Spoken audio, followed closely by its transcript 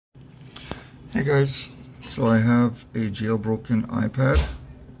Hey guys, so I have a jailbroken iPad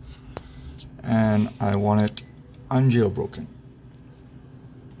and I want it unjailbroken.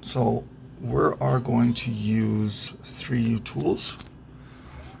 So we are going to use 3uTools.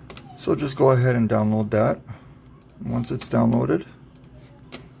 So just go ahead and download that. Once it's downloaded,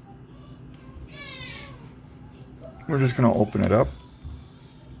 we're just going to open it up.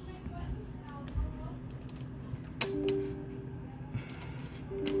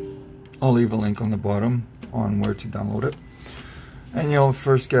 I'll leave a link on the bottom on where to download it. And you'll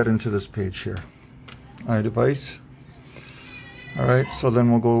first get into this page here, iDevice. Alright, so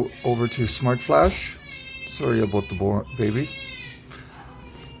then we'll go over to Smart Flash. Sorry about the baby.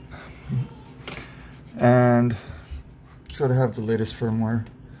 And should have the latest firmware.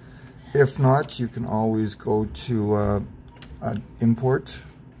 If not, you can always go to import.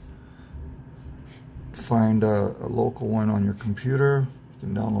 Find a local one on your computer. You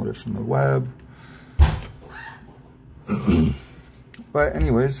can download it from the web. But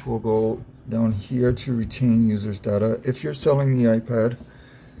anyways, we'll go down here to retain users data. If you're selling the iPad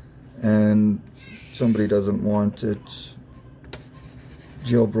and somebody doesn't want it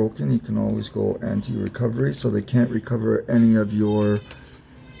jailbroken, you can always go anti-recovery, so they can't recover any of your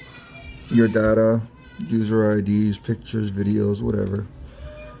data, user IDs, pictures, videos, whatever.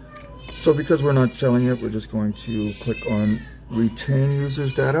 So because we're not selling it, we're just going to click on retain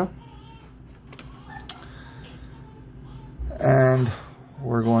users data, and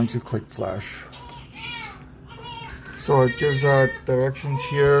we're going to click flash. So it gives directions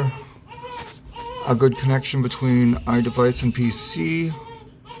here, a good connection between iDevice and PC,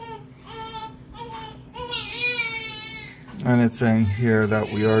 and it's saying here that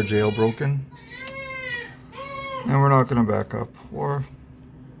we are jailbroken, and we're not going to back up, or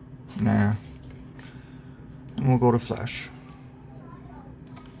nah, and we'll go to flash.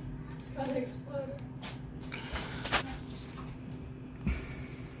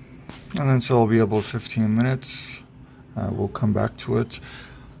 And then so it'll be about 15 minutes. We'll come back to it.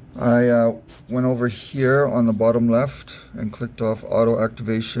 I went over here on the bottom left and clicked off auto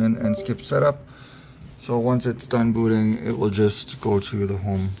activation and skip setup. So once it's done booting, it will just go to the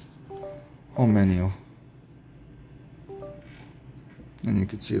home menu. And you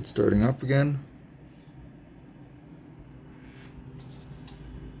can see it starting up again.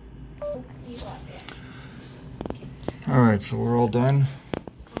 Alright, so we're all done.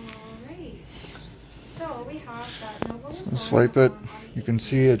 So swipe it. You can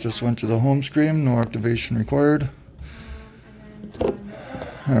see it just went to the home screen. No activation required.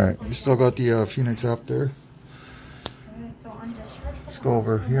 Alright, we still got the Phoenix app there. Let's go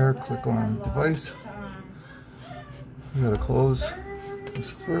over here, click on device. We gotta close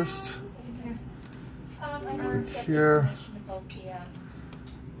this first. Click here.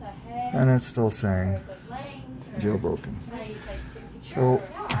 And it's still saying jailbroken. So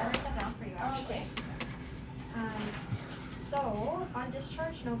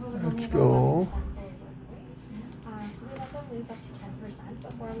let's go.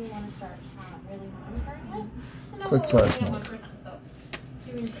 Quick flash mode.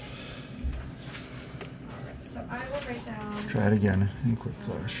 Let's try it again in quick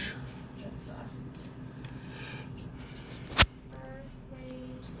flash.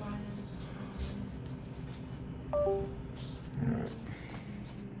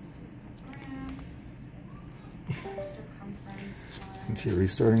 You can see it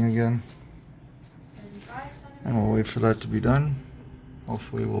restarting again, and we'll wait for that to be done.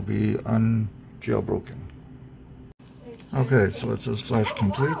 Hopefully we'll be unjailbroken. Okay, so it says flash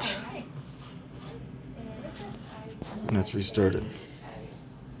complete, and it's restarted.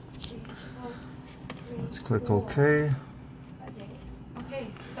 Let's click OK.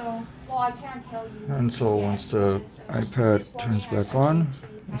 And so once the iPad turns back on,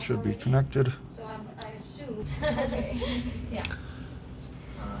 it should be connected. Yeah.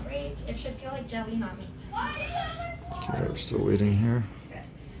 Alright, it should feel like jelly, not meat. Okay, we're still waiting here.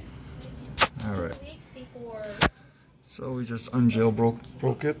 Alright. So we just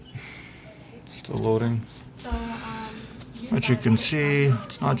unjailbroke it. Still loading. But you can see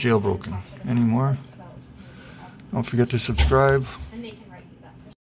it's not jailbroken anymore. Don't forget to subscribe.